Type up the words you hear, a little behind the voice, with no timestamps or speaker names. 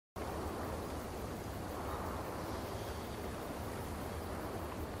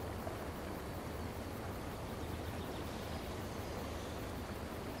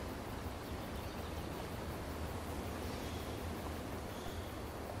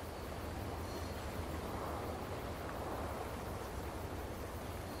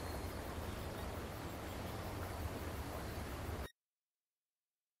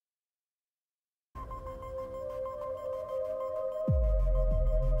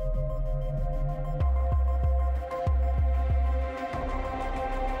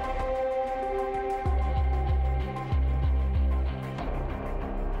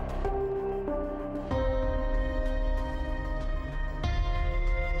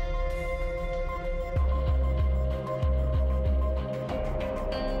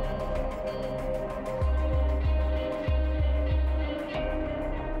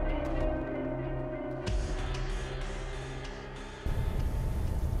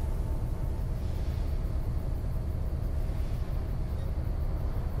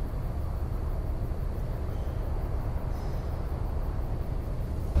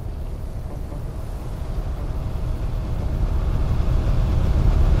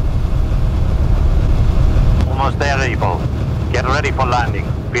almost there, Evil. Get ready for landing.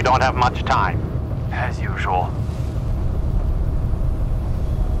 We don't have much time. As usual.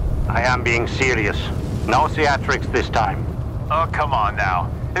 I am being serious. No theatrics this time. Oh, come on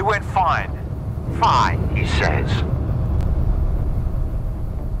now. It went fine. Fine, he says.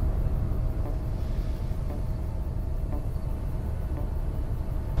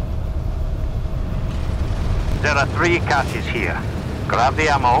 There are 3 caches here. Grab the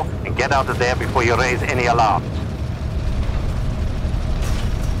ammo and get out of there before you raise any alarms.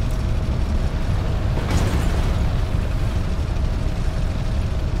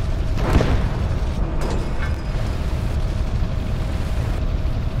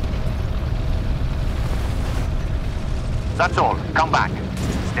 That's all. Come back.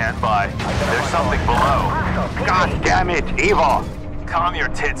 Stand by. There's something below. God damn it, Evo! Calm your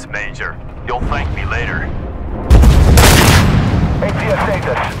tits, Major. You'll thank me later. ATS saved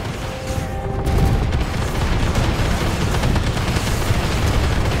us.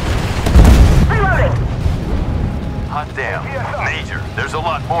 Reloading! Hot damn. Major, there's a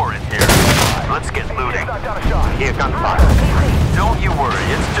lot more in here. Let's get looting. Here, gunfire. Don't you worry,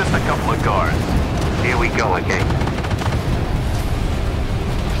 it's just a couple of guards. Here we go again.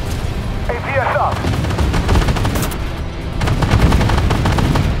 ATS up.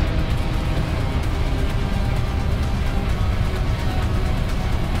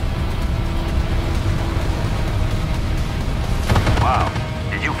 Wow.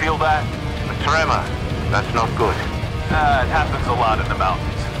 Did you feel that? A tremor. That's not good. It happens a lot in the mountains.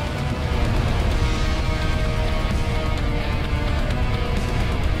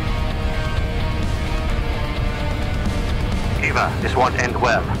 Eva, this won't end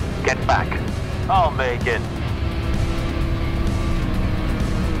well. Get back. I'll make it.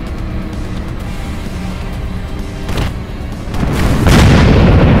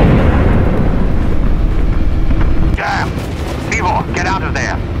 Damn! Evo, get out of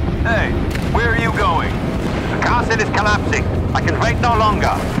there. Hey, where are you going? The castle is collapsing. I can wait no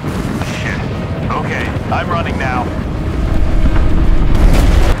longer. Shit. Okay, I'm running now.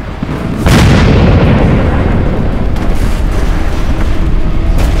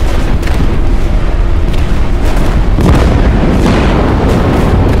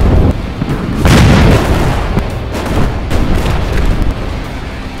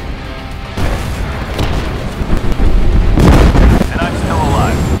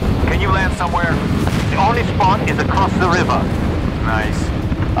 Somewhere? The only spot is across the river. Nice.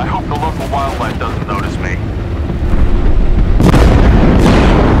 I hope the local wildlife doesn't notice me.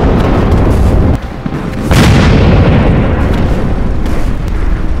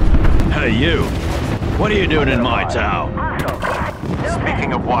 Hey, you. What are you doing in my town?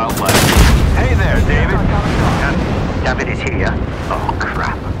 Speaking of wildlife. Hey there, David. David is here. Oh,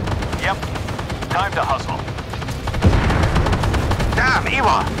 crap. Yep. Time to hustle. Damn,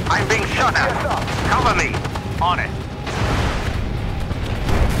 Eva! I'm being shot at! Cover me! On it.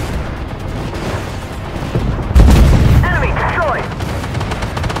 Enemy destroyed.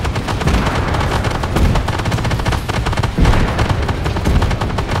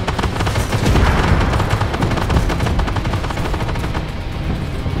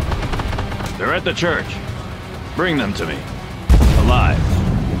 They're at the church. Bring them to me. Alive.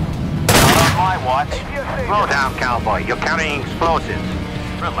 Not on my watch. Slow down, cowboy. You're carrying explosives.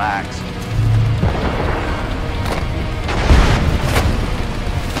 Relax.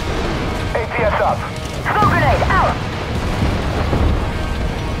 ATS up. Smoke grenade out.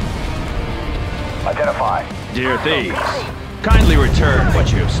 Identify. Dear thieves, kindly return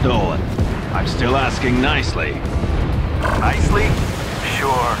what you have stolen. I'm still asking nicely. Nicely?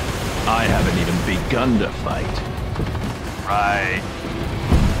 Sure. I haven't even begun to fight. Right.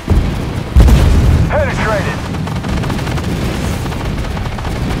 Penetrated.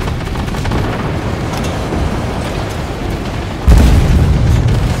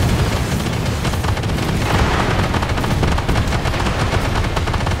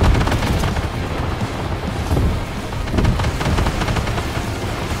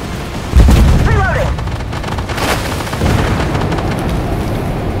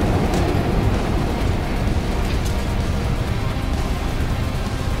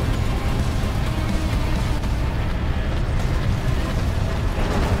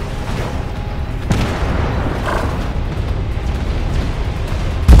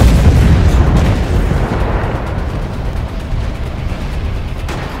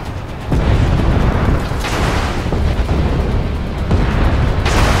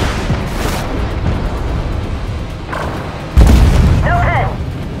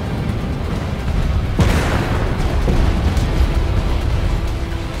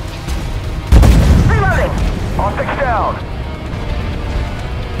 Optics down.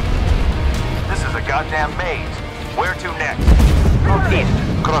 This is a goddamn maze. Where to next?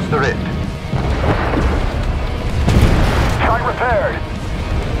 East, cross the rift. Site repaired.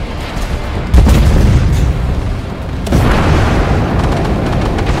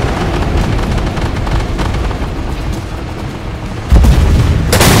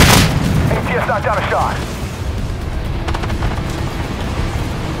 ATS knocked down a shot.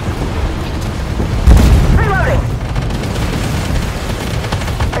 Reloading.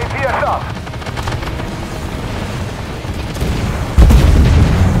 ATS up.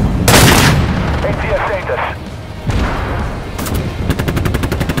 ATS saved us.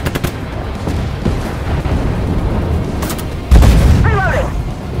 Reloading.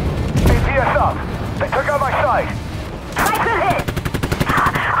 ATS up. They took out my sight. Sights been hit.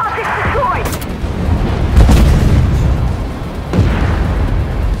 Optics destroyed.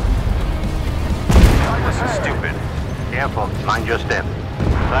 This is stupid. Careful, mind your step.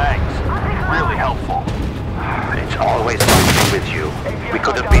 Thanks. Really helpful. It's always something with you. We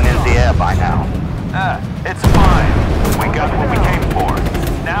could have been in the air by now. It's fine. We got what we came for.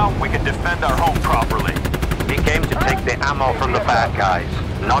 Now we can defend our home properly. We came to take the ammo from the bad guys,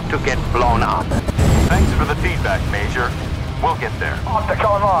 not to get blown up. Thanks for the feedback, Major. We'll get there. Optics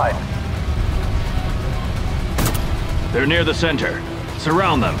online. They're near the center.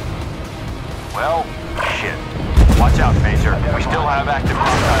 Surround them. Well, shit. Watch out, Major. We still have active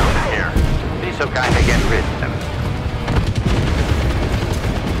hostiles in here. Be so kind to get rid of them.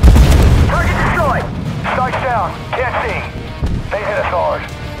 Target destroyed. Sights down. Can't see. They hit us hard.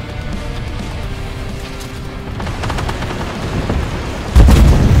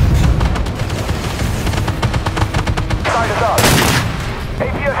 Sight is up.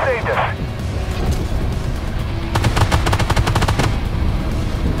 APS saved us.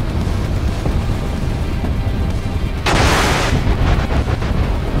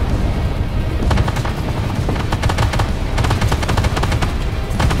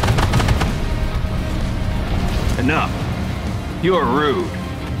 Enough. You're rude.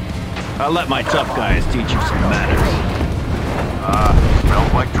 I'll let my tough guys teach you some manners.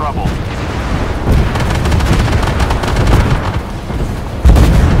 Smells like trouble.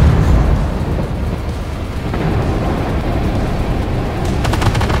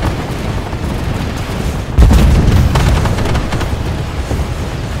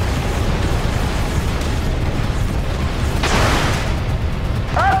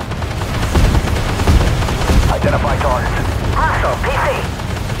 Identify targets. Hostile, PC.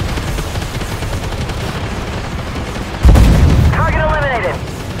 Target eliminated.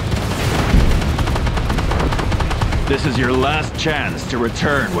 This is your last chance to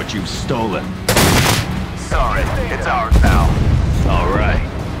return what you've stolen. Sorry, it's ours now. All right.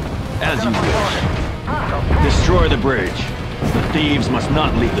 As you wish. Destroy the bridge. The thieves must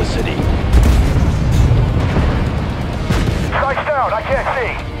not leave the city. Sights down. I can't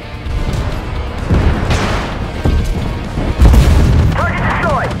see. Target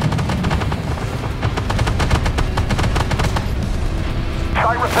destroyed.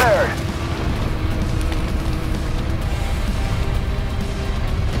 Site repaired.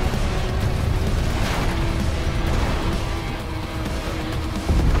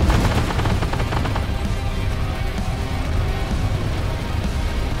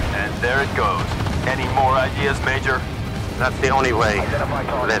 And there it goes. Any more ideas, Major? That's the only way. Identify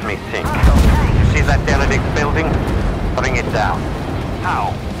target. Let me think. You see that derelict building? Bring it down.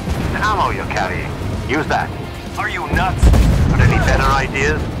 How? The ammo you're carrying. Use that. Are you nuts? Got any better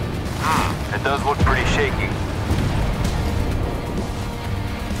ideas? It does look pretty shaky.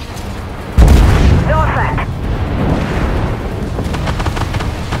 No effect.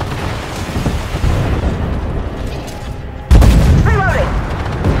 Reloading.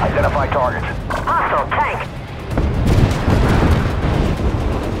 Identify targets. Hostile tank.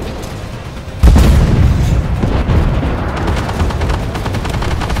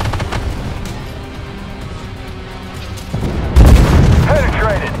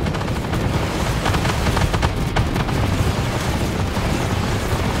 Penetrated.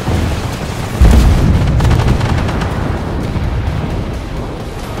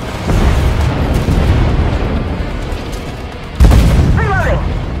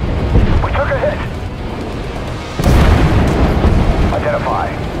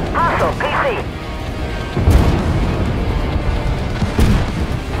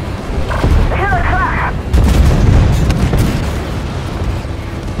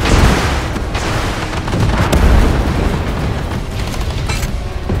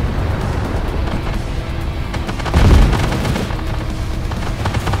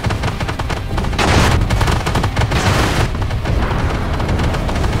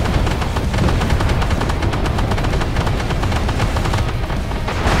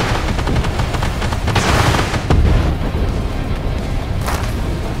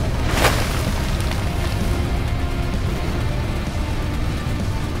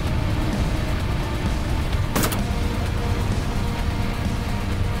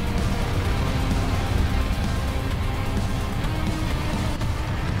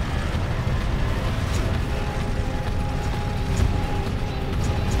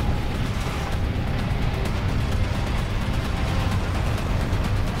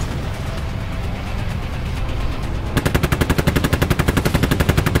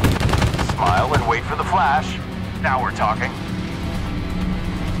 for the flash. Now we're talking.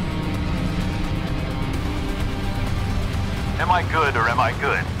 Am I good or am I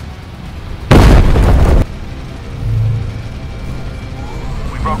good?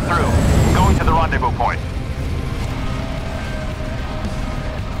 We broke through. Going to the rendezvous point.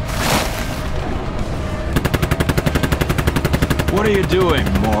 What are you doing,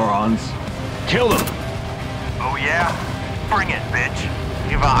 morons? Kill them! Oh yeah? Bring it, bitch.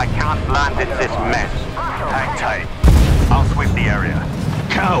 Eva, I can't land in this mess. Hang tight. I'll sweep the area.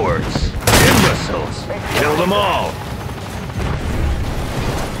 Cowards! Imbeciles! Kill them all!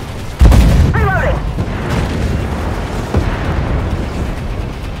 Reloading!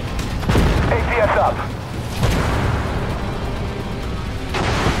 ATS up.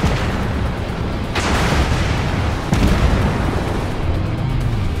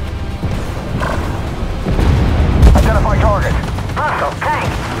 Identify target. Hostile tank.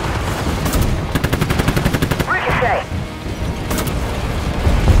 Ricochet.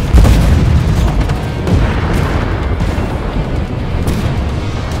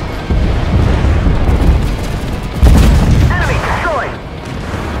 Enemy destroyed.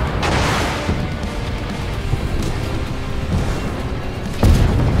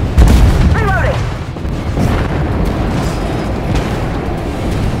 Reloading.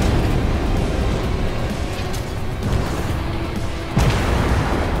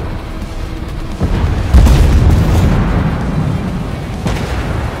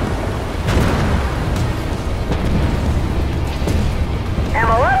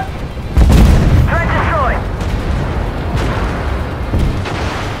 Ammo up. Threat destroyed.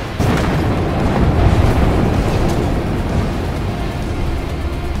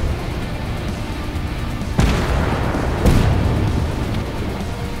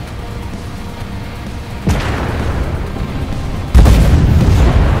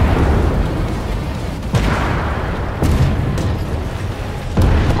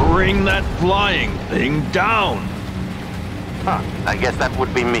 Bring that flying thing down! Huh, I guess that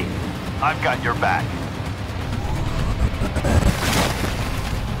would be me. I've got your back.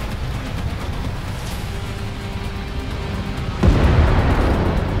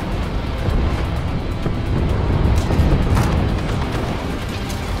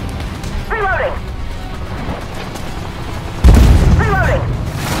 Reloading. Reloading.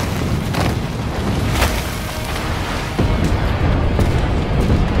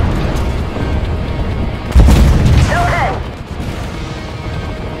 No head.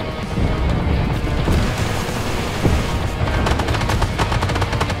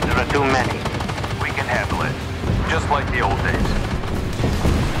 There are too many. We can handle it. Just like the old days.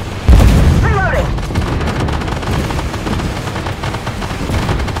 Reloading.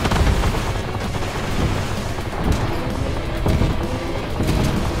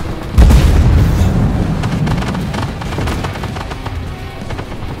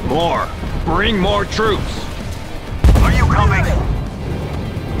 More! Bring more troops! Are you coming?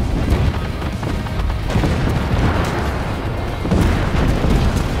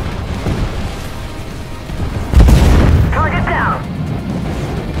 Target down.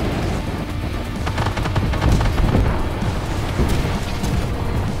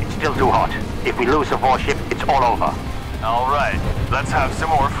 It's still too hot. If we lose the warship, it's all over. All right. Let's have some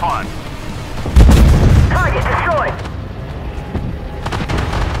more fun. Target destroyed.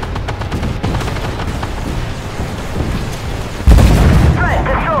 Threat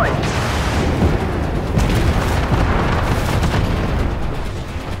destroyed.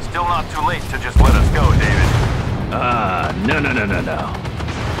 Still not too late to just let us go, David. No.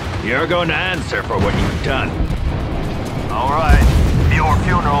 You're going to answer for what you've done. All right. Your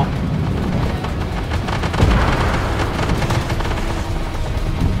funeral.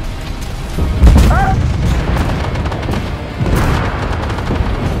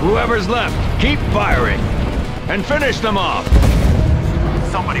 Whoever's left, keep firing! And finish them off!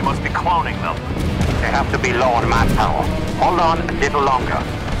 Somebody must be cloning them. They have to be low on manpower. Hold on a little longer.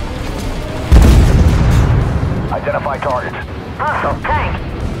 Identify target. Hostile tank.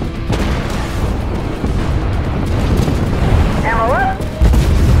 Ammo up.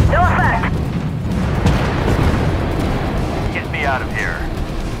 No effect. Get me out of here.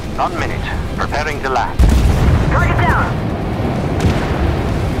 1 minute. Preparing to land. Target down.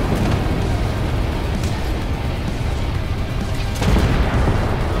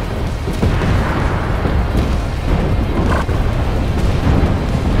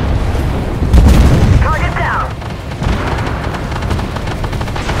 Target down.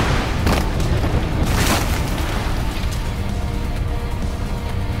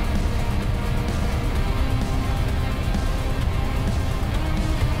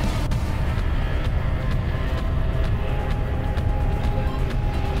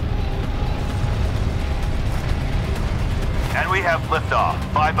 we have liftoff.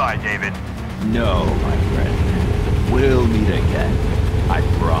 Bye-bye, David. No, my friend. We'll meet again. I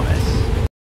promise.